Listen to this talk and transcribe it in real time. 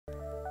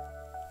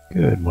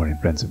Good morning,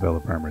 friends and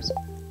fellow farmers.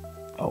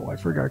 Oh, I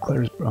forgot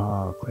Claire's.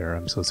 Oh, Claire,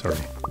 I'm so sorry.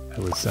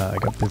 I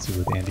got busy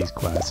with Andy's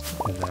quest,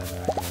 and then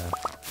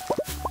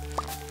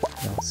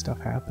stuff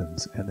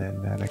happens, and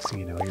then next thing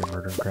you know, you're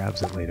murdering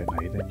crabs at late at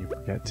night, and you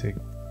forget to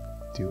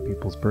do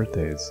people's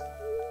birthdays.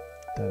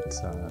 That's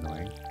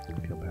annoying. I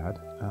feel bad.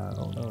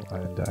 Oh no,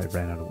 and I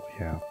ran out of.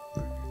 Yeah.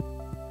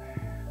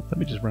 Let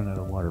me just run out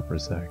of water for a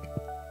sec.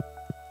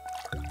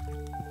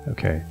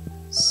 Okay,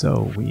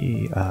 so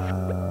we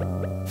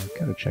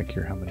gotta check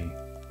here how many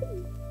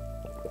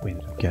we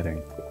ended up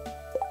getting.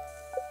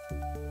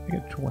 We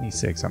got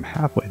 26. I'm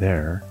halfway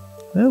there.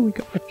 Well, we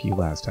got a few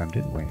last time,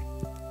 didn't we?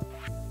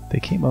 They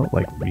came out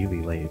like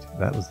really late.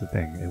 That was the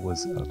thing. It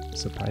was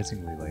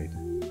surprisingly late.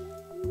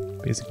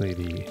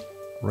 Basically,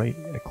 right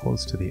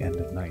close to the end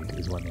of night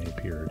is when they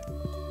appeared.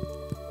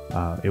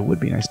 It would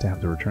be nice to have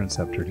the return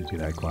scepter to do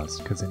that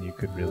quest, because then you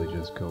could really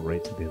just go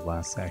right to the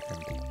last second.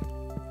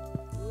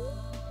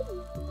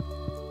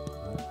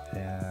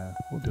 Yeah,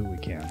 we'll do what we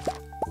can.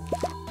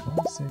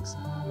 26,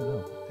 I don't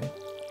know.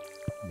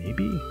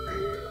 Maybe?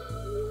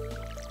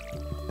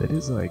 That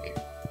is like,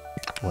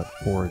 what,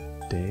 4 a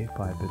day,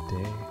 5 a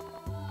day,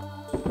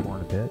 4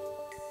 and a bit?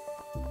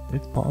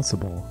 It's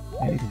possible.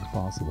 Anything's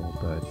possible,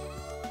 but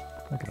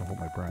I'm not gonna hold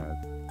my breath.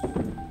 I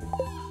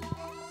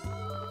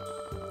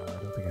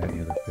don't think I had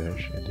any other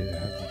fish. And did I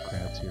have any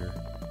crabs here?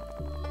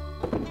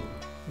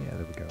 Yeah,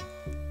 there we go.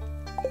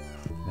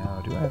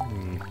 Now, do I have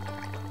any...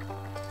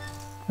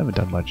 I haven't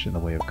done much in the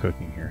way of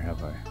cooking here,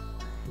 have I?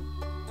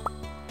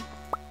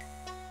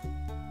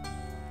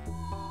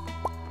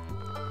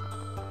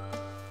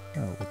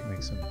 Oh, we can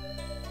make some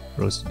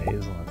roasted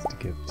hazelnuts to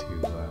give to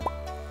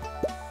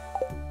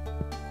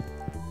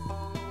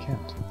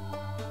Kent.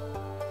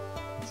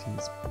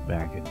 He's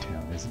back in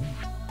town, isn't he?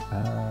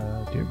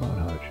 Dear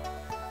Montage,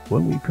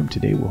 1 week from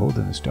today we'll hold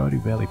in the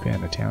Stardew Valley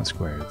Fan at Town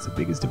Square. It's the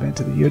biggest event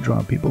of the year,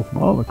 drawing people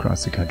from all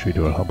across the country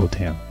to our humble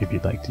town. If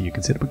you'd like to, you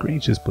can set up a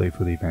grange display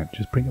for the event.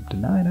 Just bring up to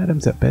 9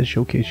 items that best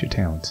showcase your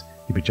talents.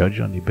 You'll be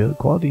judged on the ability,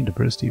 quality, and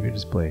diversity of your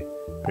display.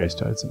 Fair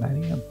starts at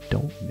 9 AM.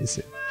 Don't miss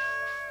it.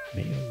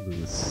 May I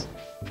lose?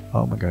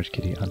 Oh my gosh,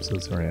 Kitty, I'm so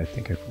sorry. I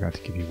think I forgot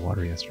to give you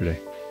water yesterday.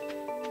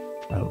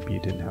 I hope you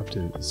didn't have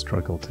to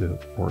struggle to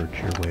forge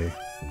your way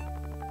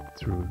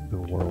through the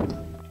world.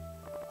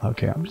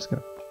 Okay, I'm just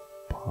gonna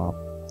pop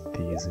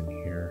these in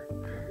here,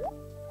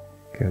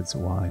 because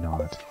why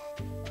not?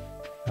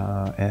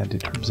 And in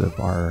terms of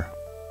our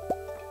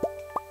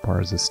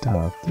bars of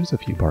stuff, there's a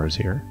few bars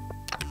here.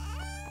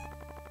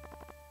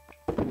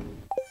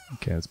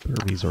 Okay, let's put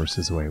our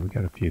resources away. We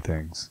got a few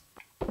things.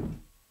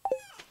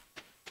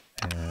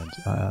 And,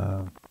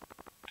 I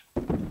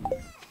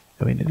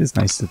mean, it is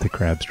nice that the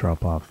crabs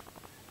drop off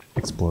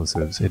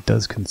explosives. It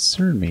does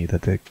concern me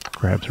that the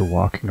crabs are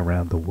walking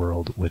around the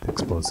world with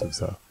explosives,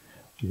 though.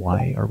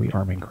 Why are we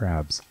arming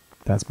crabs?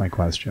 That's my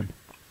question.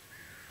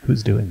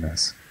 Who's doing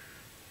this?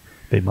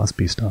 They must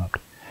be stopped.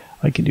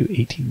 I can do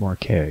 18 more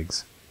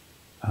kegs.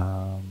 Do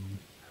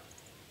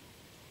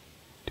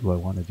I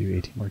want to do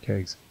 18 more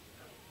kegs?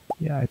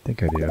 Yeah, I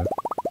think I do.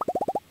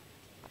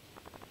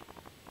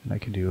 And I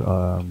can do,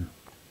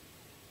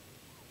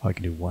 I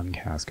can do 1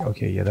 cask.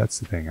 Okay, yeah, that's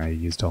the thing. I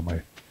used all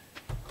my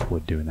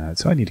wood doing that,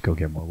 so I need to go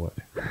get more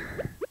wood.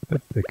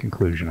 That's the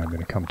conclusion I'm going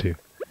to come to.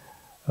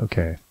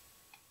 Okay.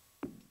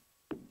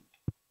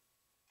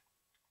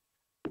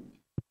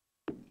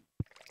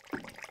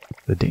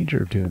 The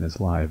danger of doing this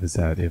live is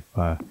that if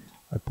I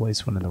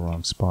place one in the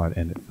wrong spot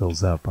and it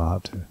fills up, I'll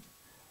have to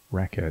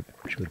wreck it,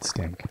 which would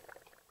stink.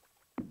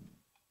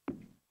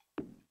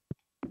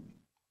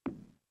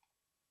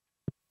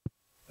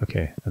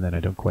 Okay, and then I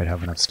don't quite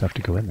have enough stuff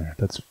to go in there.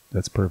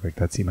 That's perfect.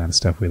 That's the amount of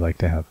stuff we like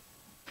to have.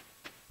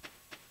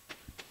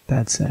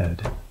 That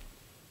said,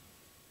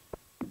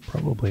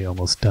 probably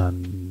almost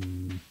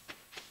done.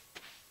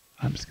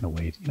 I'm just gonna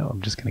wait. You know,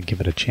 I'm just gonna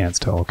give it a chance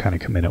to all kind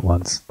of come in at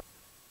once.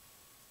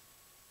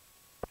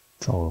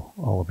 That's all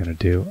I'm gonna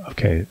do.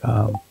 Okay,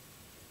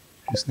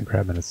 just in the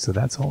crab minutes. So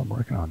that's all I'm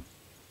working on.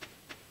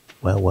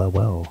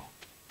 Well.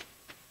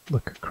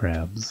 Look,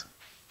 crabs.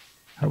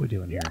 How are we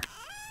doing here?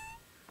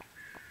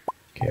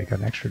 Okay, I got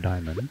an extra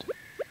diamond.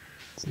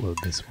 Let's load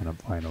this one up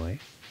finally.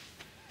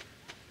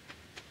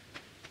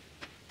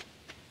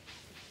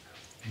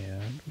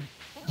 And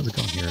how's it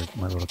going here,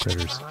 my little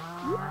critters?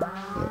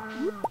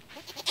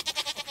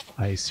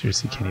 I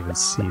seriously can't even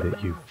see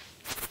that you...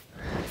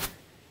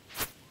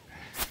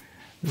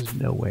 There's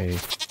no way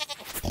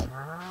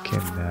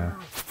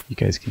you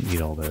guys can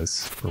eat all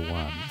this, for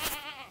one.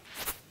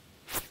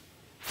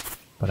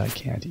 But I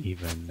can't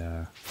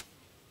even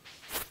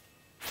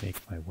make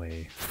my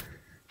way...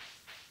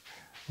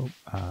 Oh,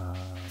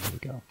 there we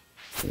go.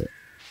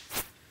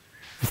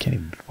 I can't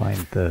even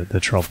find the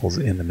truffles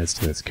in the midst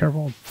of this.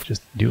 Careful,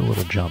 just do a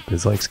little jump.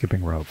 It's like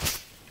skipping rope,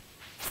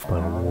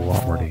 but a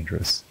lot more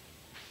dangerous.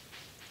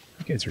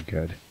 You guys are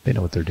good. They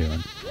know what they're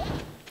doing.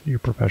 You're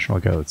professional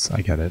goats.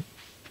 I get it.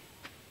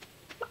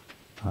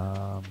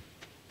 How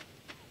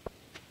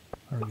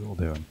are you all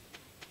doing?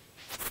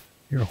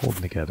 You're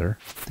holding together.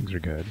 Things are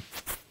good.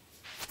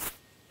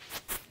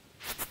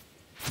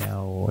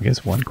 Now, I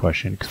guess one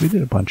question, because we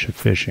did a bunch of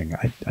fishing,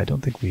 I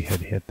don't think we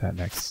had hit that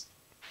next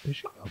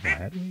fishing level,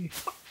 had we?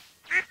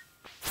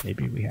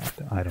 Maybe we have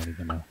to, I don't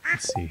even know.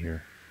 Let's see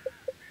here.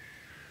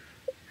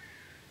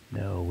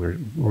 No, we're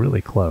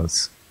really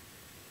close.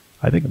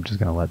 I think I'm just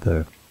going to let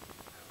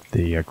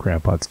the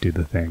crab pots do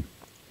the thing.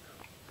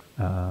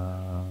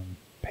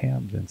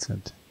 Pam,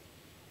 Vincent.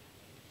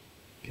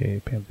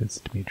 Okay, Pam,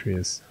 Vincent,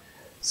 Demetrius,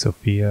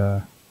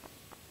 Sophia,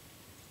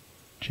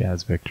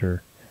 Jazz,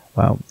 Victor.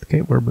 Wow,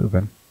 okay, we're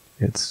moving.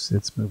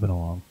 It's moving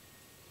along.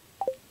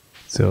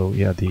 So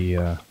yeah,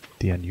 the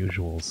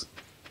unusuals.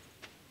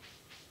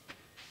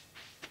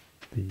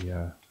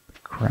 The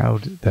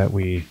crowd that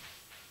we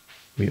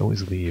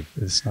always leave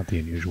is not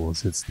the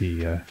unusuals, it's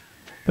the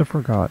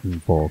forgotten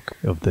folk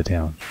of the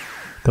town.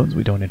 Those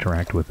we don't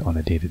interact with on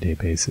a day-to-day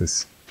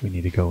basis. We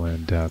need to go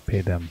and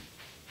pay them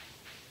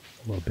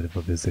a little bit of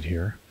a visit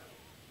here.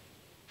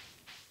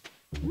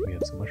 We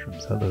have some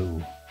mushrooms.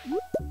 Hello.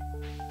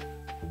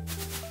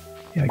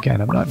 Yeah,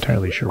 again, I'm not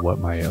entirely sure what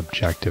my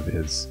objective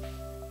is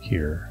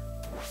here.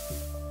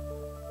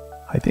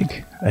 I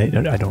think I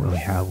don't really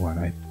have one,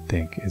 I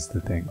think, is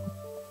the thing.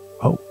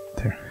 Oh,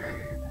 there.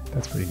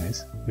 That's pretty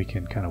nice. We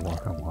can kind of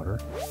walk on water.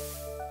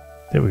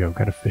 There we go,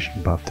 got a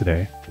fishing buff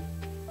today.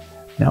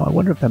 Now, I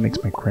wonder if that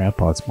makes my crab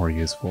pots more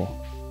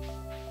useful.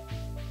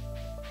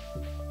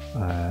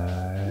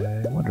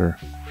 I wonder.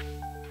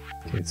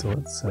 Okay, so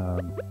let's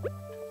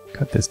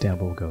cut this down,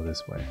 but we'll go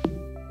this way.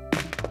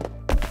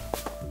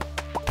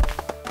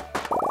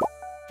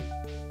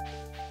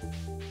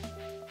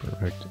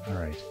 Perfect,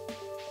 alright.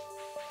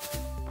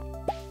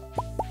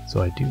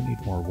 So I do need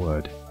more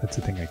wood. That's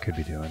the thing I could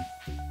be doing.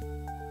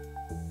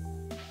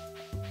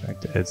 In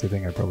fact, it's the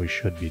thing I probably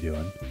should be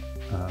doing.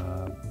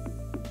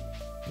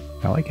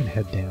 Now I can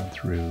head down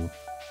through...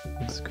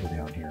 Let's go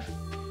down here.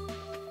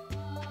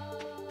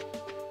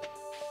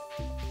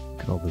 Look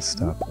at all this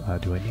stuff.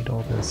 Do I need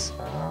all this?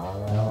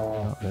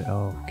 No, not really.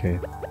 Oh, okay.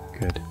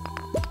 Good.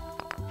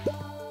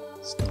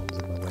 Stones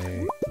in the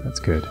way. That's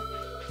good.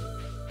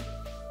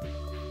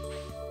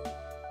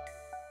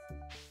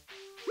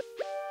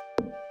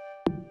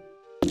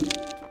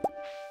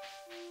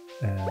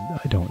 And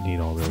I don't need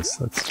all this.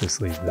 Let's just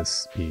leave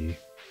this be.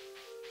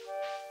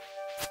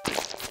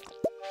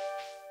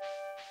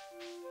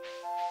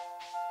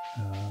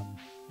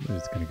 I'm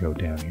just going to go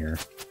down here.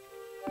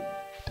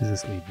 Does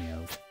this lead me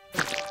out?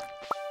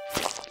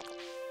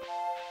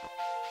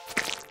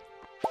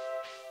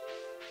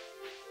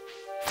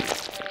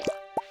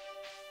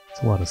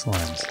 It's a lot of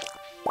slimes.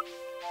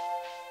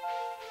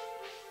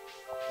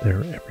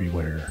 They're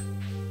everywhere.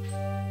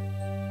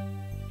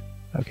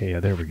 Okay, yeah,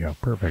 there we go.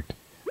 Perfect.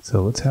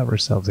 So let's have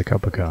ourselves a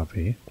cup of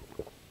coffee.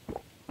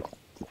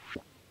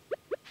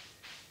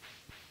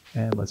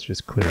 And let's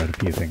just clear out a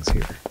few things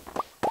here.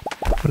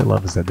 What I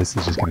love is that this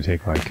is just going to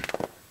take like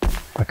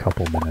a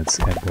couple minutes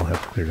and we'll have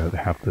cleared out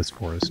half this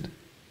forest.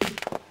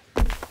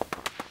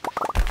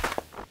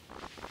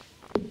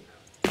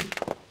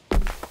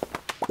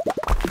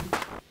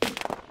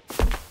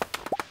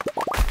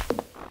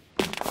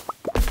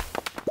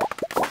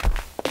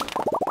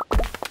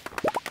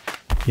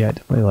 Yeah, I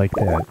definitely like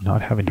that,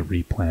 not having to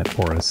replant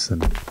forests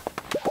and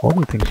all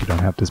the things you don't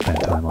have to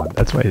spend time on.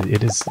 That's why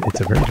it's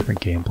a very different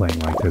game playing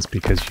like this,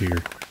 because I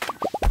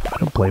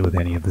don't play with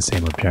any of the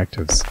same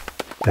objectives.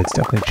 It's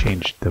definitely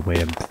changed the way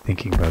I'm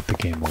thinking about the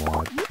game a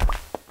lot.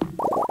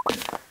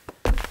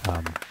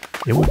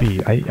 It would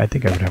be, I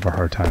think I would have a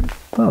hard time.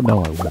 Well,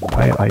 no, I wouldn't.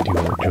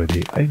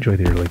 I enjoy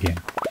the early game.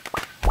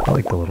 I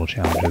like the little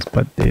challenges,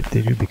 but they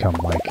do become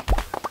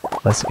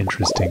like less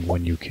interesting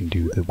when you can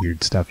do the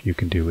weird stuff you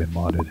can do in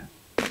modded.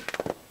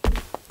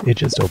 It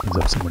just opens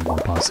up so many more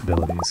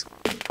possibilities.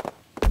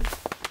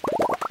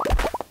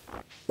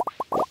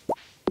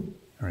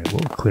 Alright,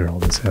 we'll clear all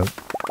this out.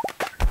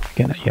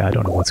 Again, yeah, I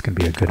don't know what's going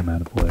to be a good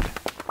amount of wood.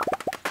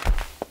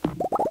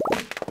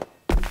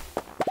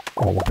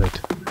 All of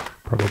it,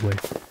 probably.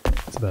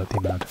 That's about the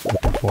amount I'm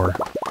looking for.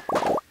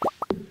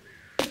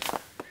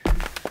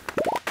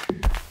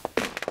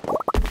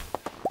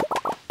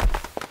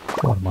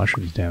 A lot of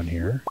mushrooms down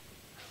here.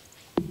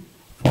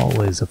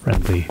 Fall is a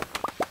friendly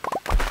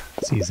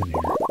season here.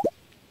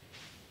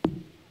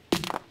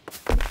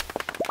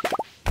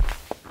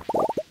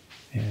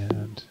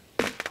 And,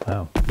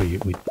 wow, we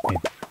made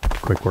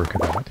quick work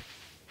of that.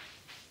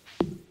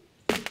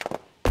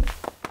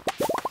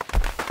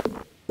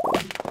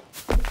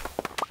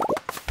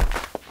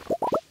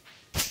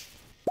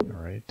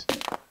 Alright,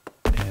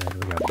 and we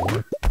got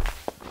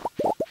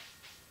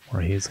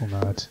more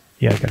hazelnut.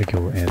 Yeah, I gotta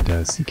go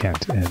and see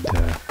Kent, and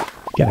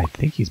again, I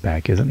think he's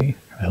back, isn't he?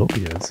 I hope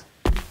he is.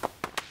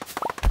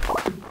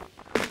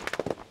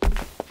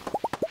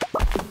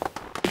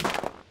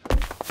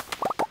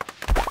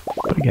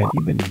 But again,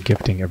 even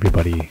gifting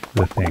everybody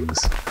the things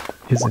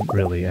isn't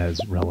really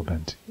as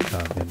relevant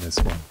in this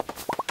one.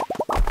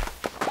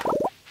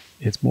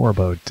 It's more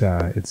about,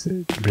 it's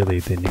really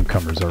the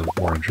newcomers are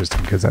more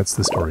interesting, because that's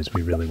the stories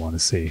we really want to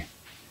see.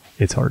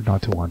 It's hard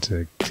not to want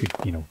to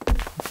you know,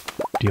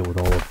 deal with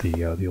all of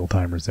the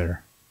old-timers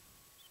there.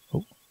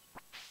 Oh,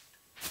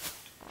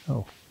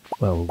 Oh,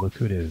 well, look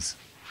who it is.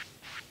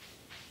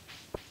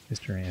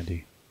 Mr.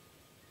 Andy.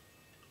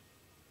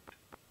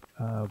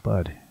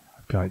 Bud,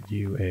 I've got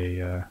you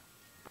a,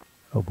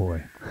 oh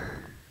boy.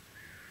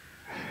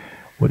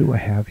 What do I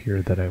have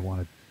here that I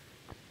wanted?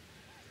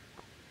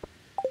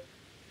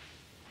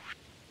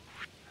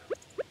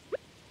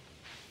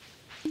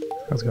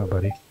 How's it going,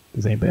 buddy?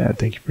 This ain't bad.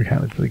 Thank you for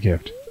kindly for the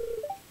gift.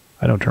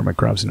 I don't turn my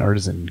crops into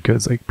artisan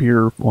goods like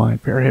beer, wine.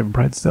 Fairhaven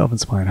prides itself in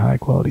supplying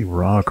high-quality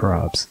raw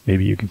crops.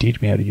 Maybe you can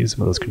teach me how to use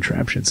some of those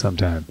contraptions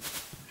sometime.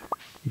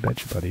 You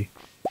betcha, buddy.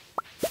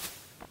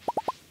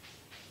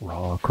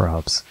 Raw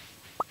crops.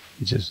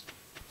 He's just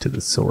to the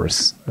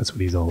source. That's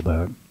what he's all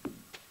about.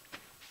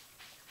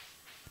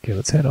 Okay,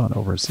 let's head on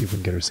over and see if we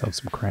can get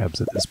ourselves some crabs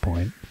at this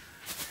point.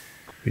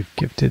 We've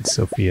gifted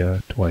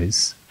Sophia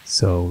twice,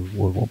 so we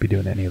won't be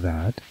doing any of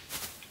that.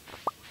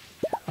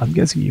 I'm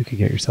guessing you could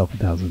get yourself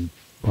 1,000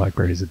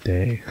 blackberries a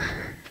day.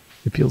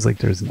 It feels like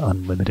there's an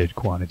unlimited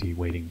quantity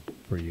waiting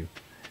for you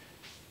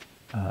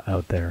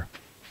out there.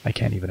 I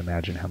can't even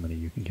imagine how many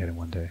you can get in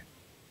one day.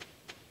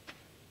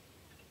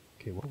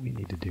 Okay, what we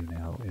need to do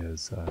now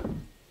is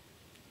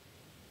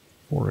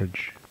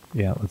forage.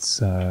 Yeah, let's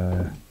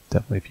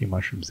definitely a few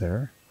mushrooms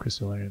there.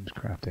 Crystal items,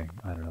 crafting.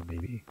 I don't know,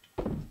 maybe.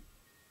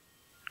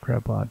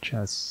 Crab pot,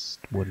 chest,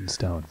 wood and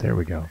stone. There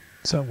we go.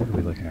 So what are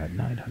we looking at?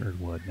 900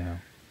 wood now.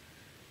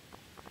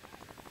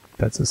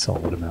 That's a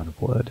solid amount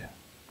of wood.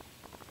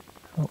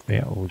 Oh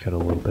yeah, we got a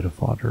little bit of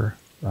fodder,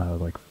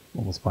 like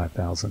almost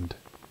 5,000.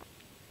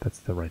 That's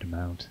the right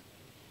amount.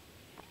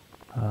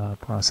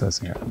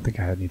 Processing, I don't think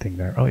I had anything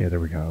there. Oh yeah, there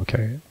we go,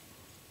 okay.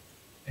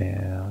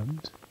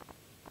 And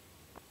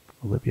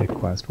Olivia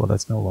quest, well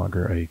that's no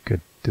longer a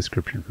good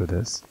description for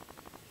this.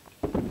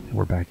 And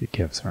we're back at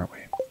gifts, aren't we?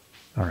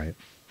 Alright.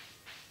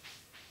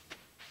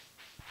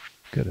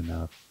 Good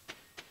enough.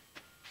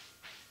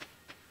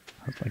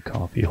 How's my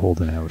coffee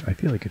holding out? I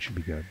feel like it should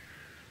be good.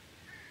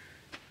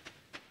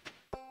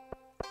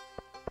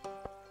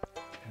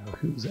 Now,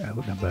 who's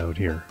out and about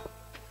here?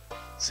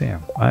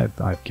 Sam.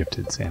 I've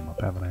gifted Sam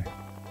up, haven't I?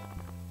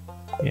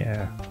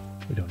 Yeah,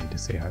 we don't need to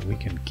say hi. We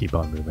can keep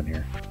on moving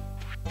here.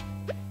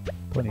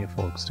 Plenty of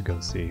folks to go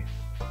see.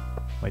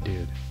 My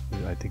dude,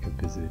 I think I've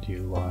visited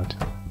you a lot.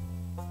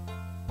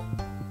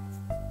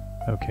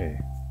 Okay.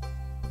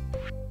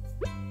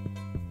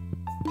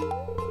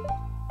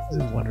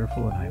 This is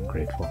wonderful and I am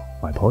grateful.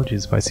 My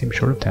apologies if I seem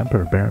short of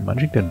temper. Baron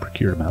Munchington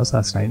procured a mouse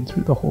last night and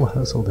threw the whole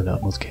household in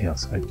utmost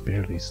chaos. I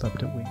barely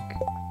slept a wink.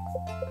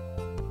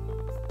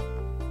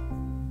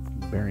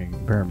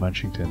 Baron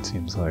Munchington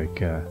seems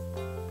like a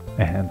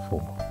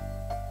handful.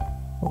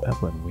 Oh,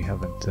 Evelyn, we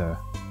haven't...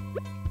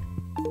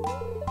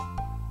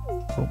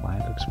 Oh,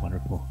 mine looks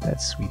wonderful.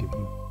 That's sweet of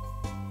you.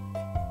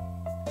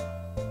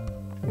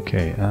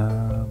 Okay,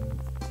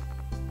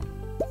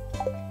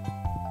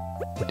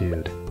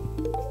 dude.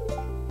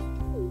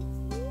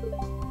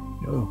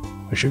 No,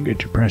 I shouldn't get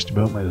depressed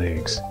about my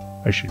legs.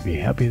 I should be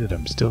happy that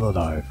I'm still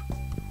alive.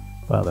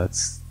 Well,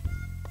 that's...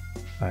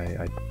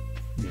 you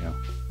know,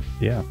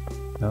 yeah.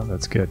 No,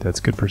 that's good. That's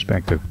good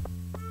perspective.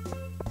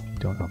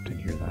 Don't often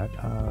hear that.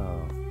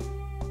 Oh.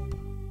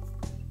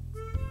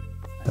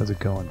 How's it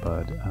going,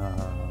 bud?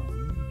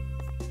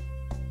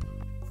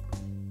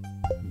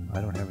 I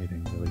don't have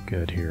anything really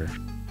good here.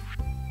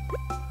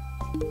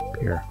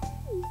 Here.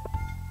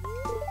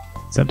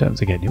 Sometimes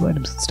I get new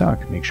items in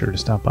stock. Make sure to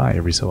stop by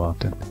every so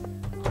often.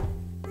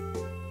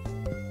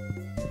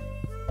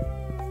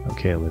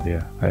 Okay,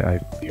 Olivia.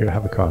 Here,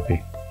 have a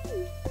coffee.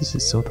 This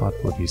is so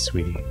thoughtful of you,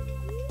 sweetie.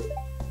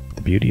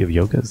 The beauty of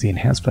yoga is the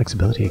enhanced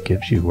flexibility it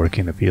gives you.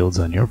 Working the fields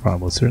on your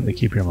farm will certainly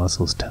keep your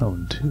muscles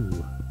toned,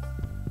 too.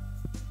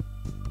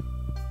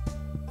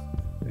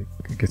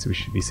 I guess we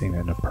should be saying that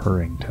in a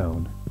purring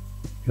tone.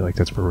 I feel like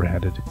that's where we're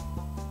headed.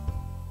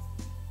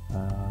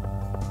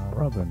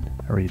 Robin,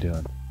 how are you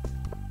doing?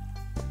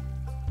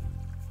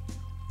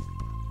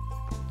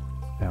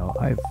 Now,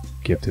 I've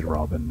gifted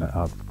Robin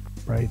up,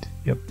 right?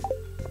 Yep.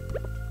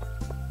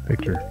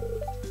 Victor,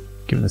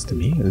 giving this to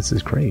me? This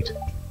is great.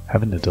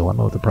 Having a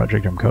dilemma with the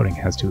project I'm coding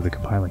has to do with the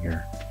compiling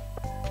error.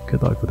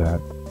 Good luck with that.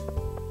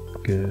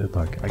 Good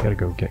luck. I gotta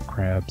go get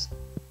crabs.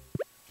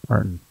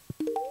 Martin.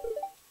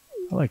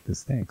 I like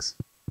this, thanks.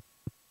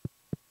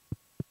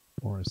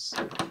 Morris.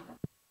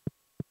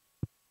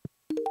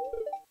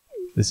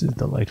 This is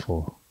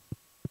delightful.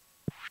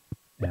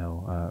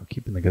 Now,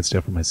 keeping the good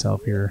stuff for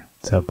myself here.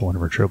 Let's have one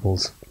of our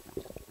triples.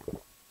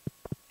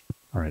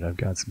 Alright, I've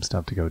got some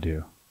stuff to go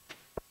do.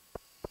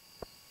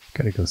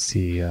 Gotta go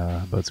see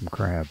about some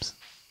crabs.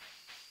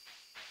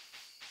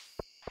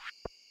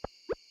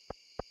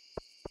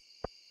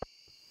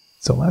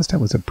 So last time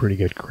was a pretty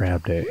good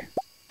crab day.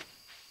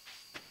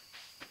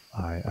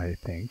 I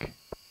think.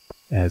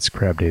 As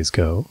crab days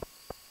go.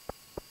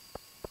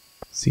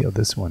 See how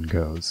this one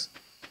goes.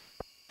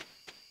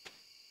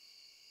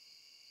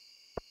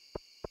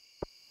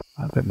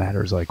 I don't know if it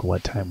matters like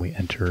what time we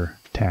enter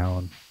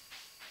town.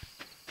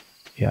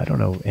 Yeah, I don't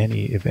know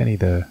if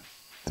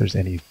there's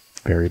any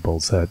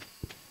variables that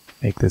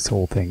make this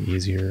whole thing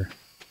easier.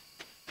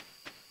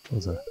 What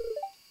was a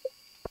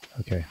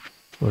Okay,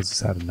 well,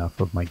 this had enough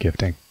of my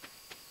gifting.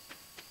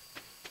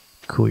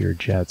 Cool your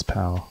jets,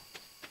 pal.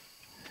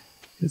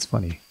 It's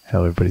funny how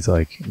everybody's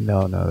like,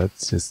 no,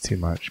 that's just too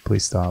much.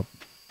 Please stop.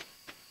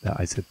 No,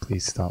 I said,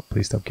 please stop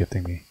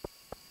gifting me.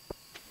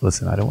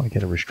 Listen, I don't want to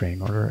get a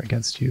restraining order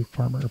against you,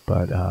 farmer,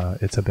 but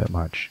it's a bit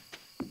much.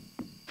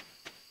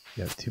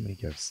 Yeah, too many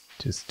gifts.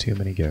 Just too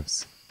many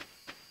gifts.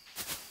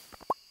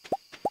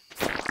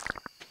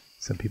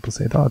 Some people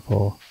say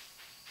thoughtful.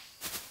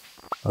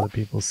 Other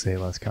people say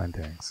less kind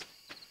things.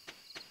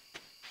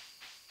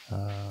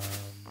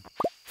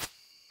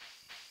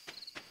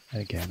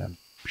 Again, I'm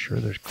sure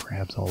there's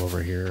crabs all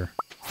over here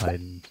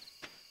hiding.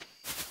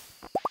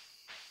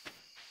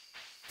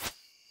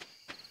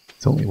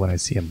 It's only when I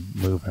see them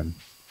moving.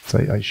 So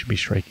I should be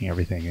striking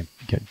everything and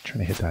trying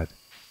to hit that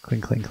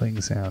cling, cling,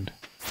 cling sound.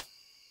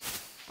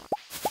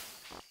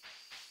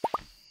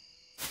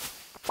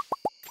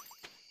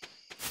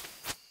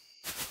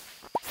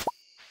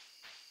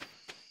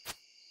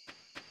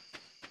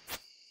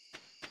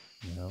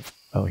 Nope.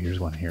 Oh, here's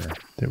one here.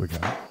 There we go.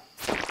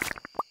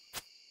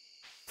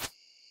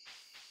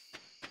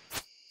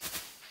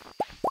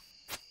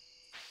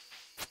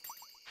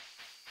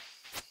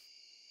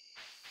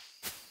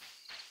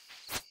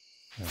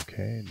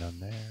 Okay, none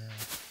there.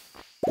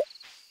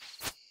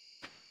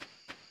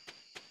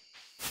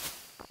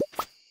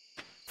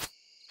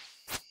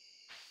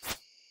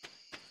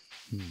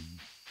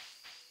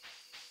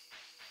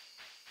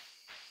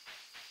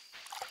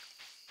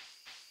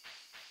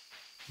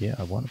 Yeah,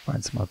 I want to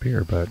find some up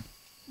here, but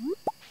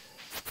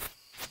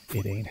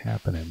it ain't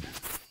happening.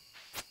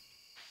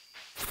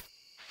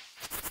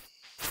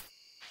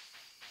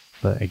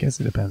 But I guess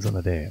it depends on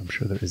the day. I'm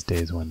sure there is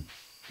days when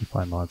you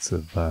find lots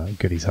of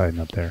goodies hiding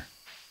up there.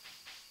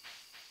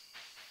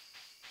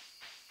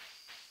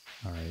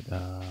 Alright,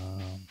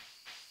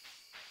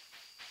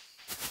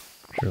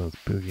 sure, let's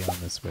boogie on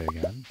this way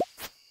again.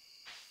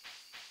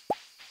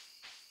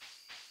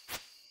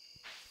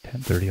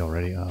 10:30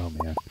 already? Oh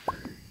man.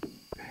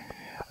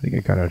 I think I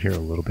got out here a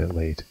little bit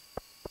late.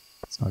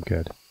 It's not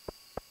good.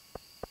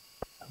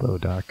 Hello,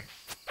 Doc.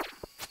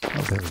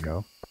 Oh, there we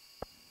go.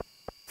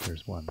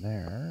 There's one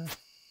there.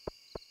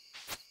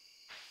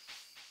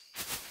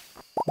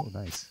 Oh,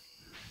 nice.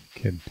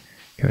 Could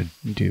kind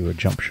of do a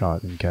jump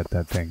shot and get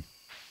that thing.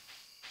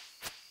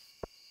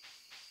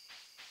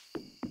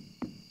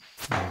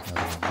 There's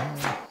another one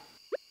there.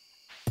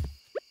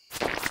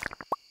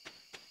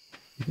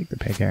 You think the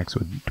pickaxe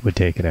would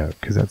take it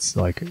out? Because that's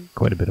like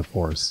quite a bit of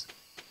force.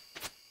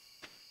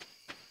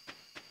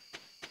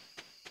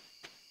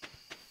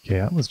 Okay,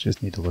 I almost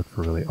just need to look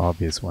for really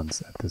obvious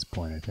ones at this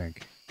point, I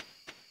think.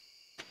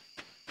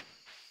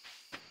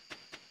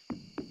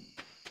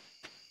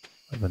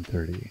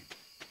 $11:30.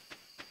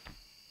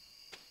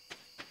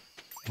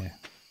 Yeah.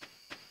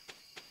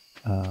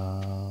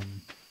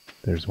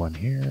 There's one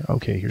here.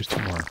 Okay, here's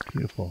two more.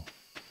 Beautiful.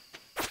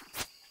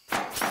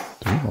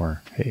 Three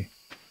more. Hey.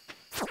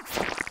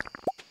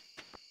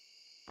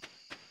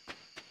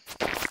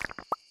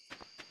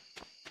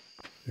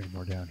 Three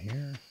more down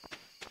here.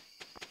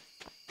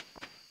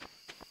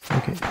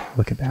 Okay,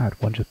 look at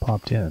that. One just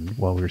popped in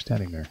while we were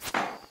standing there.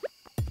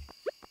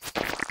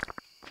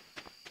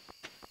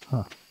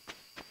 Huh.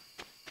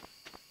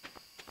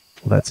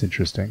 Well, that's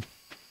interesting.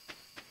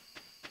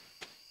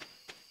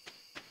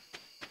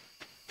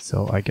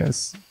 So I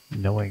guess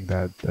knowing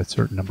that a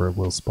certain number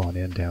will spawn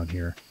in down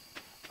here,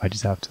 I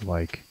just have to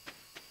like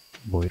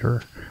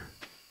loiter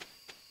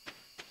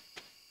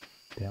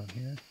down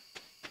here.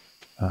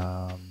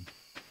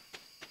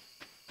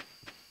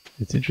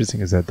 It's interesting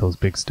is that those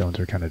big stones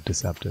are kind of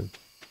deceptive.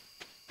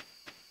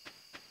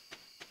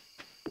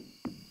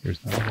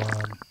 Here's another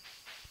one.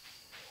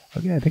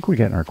 Okay, I think we're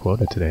getting our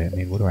quota today. I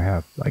mean, what do I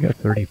have? I got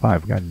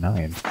 35, I got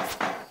 9.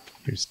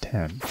 Here's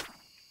 10.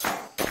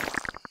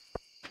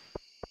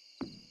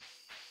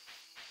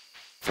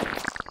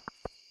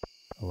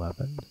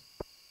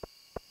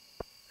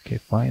 Okay,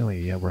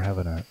 finally, yeah, we're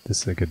having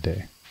this is a good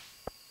day.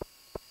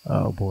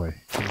 Oh boy,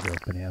 here we go,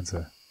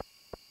 bonanza.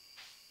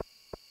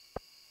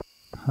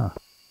 Huh.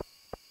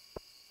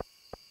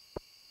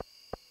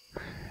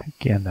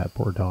 Again, that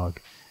poor dog.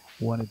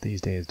 One of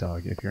these days,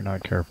 dog, if you're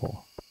not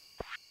careful.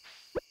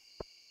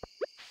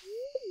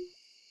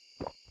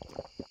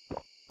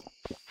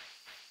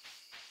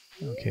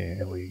 Okay,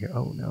 and we go.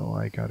 Oh no,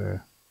 I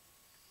gotta.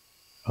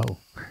 Oh,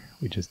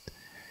 we just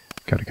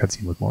got a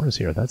cutscene with Morris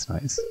here. That's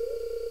nice.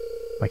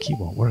 My key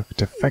won't work.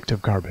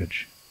 Defective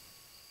garbage.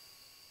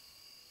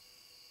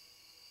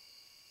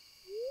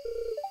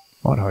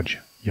 Montage,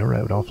 you're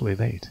out awfully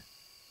late.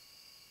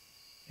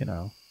 You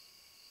know.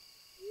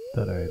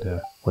 Thought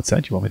I'd. What's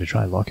that? You want me to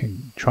try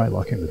locking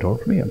the door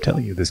for me? I'm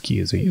telling you, this key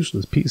is a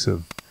useless piece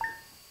of.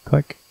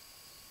 Click.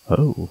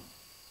 Oh.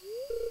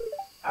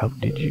 How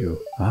did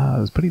you? I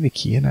was putting the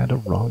key in at a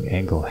wrong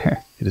angle.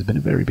 It has been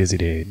a very busy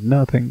day.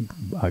 Nothing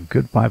a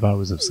good 5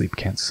 hours of sleep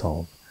can't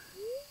solve.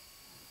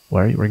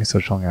 Why are you working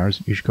such long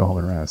hours? You should go home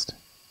and rest.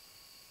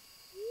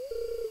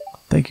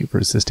 Thank you for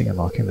assisting in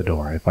locking the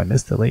door. If I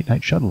missed the late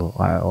night shuttle,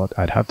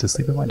 I'd have to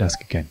sleep at my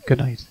desk again. Good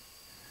night.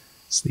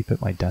 Sleep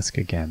at my desk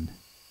again.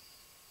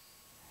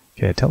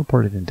 Okay, I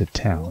teleported into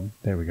town.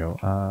 There we go.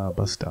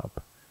 Bus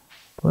stop.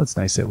 Well, that's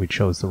nice that we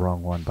chose the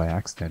wrong one by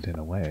accident in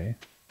a way.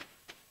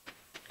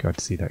 Got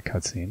to see that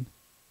cutscene.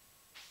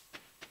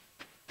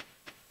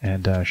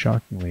 And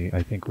shockingly,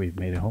 I think we've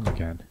made it home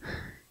again.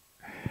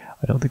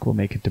 I don't think we'll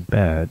make it to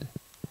bed,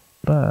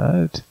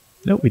 but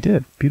no, we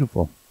did.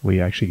 Beautiful.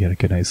 We actually get a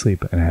good night's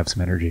sleep and have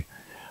some energy.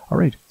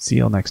 Alright, see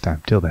y'all next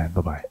time. Till then,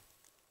 bye-bye.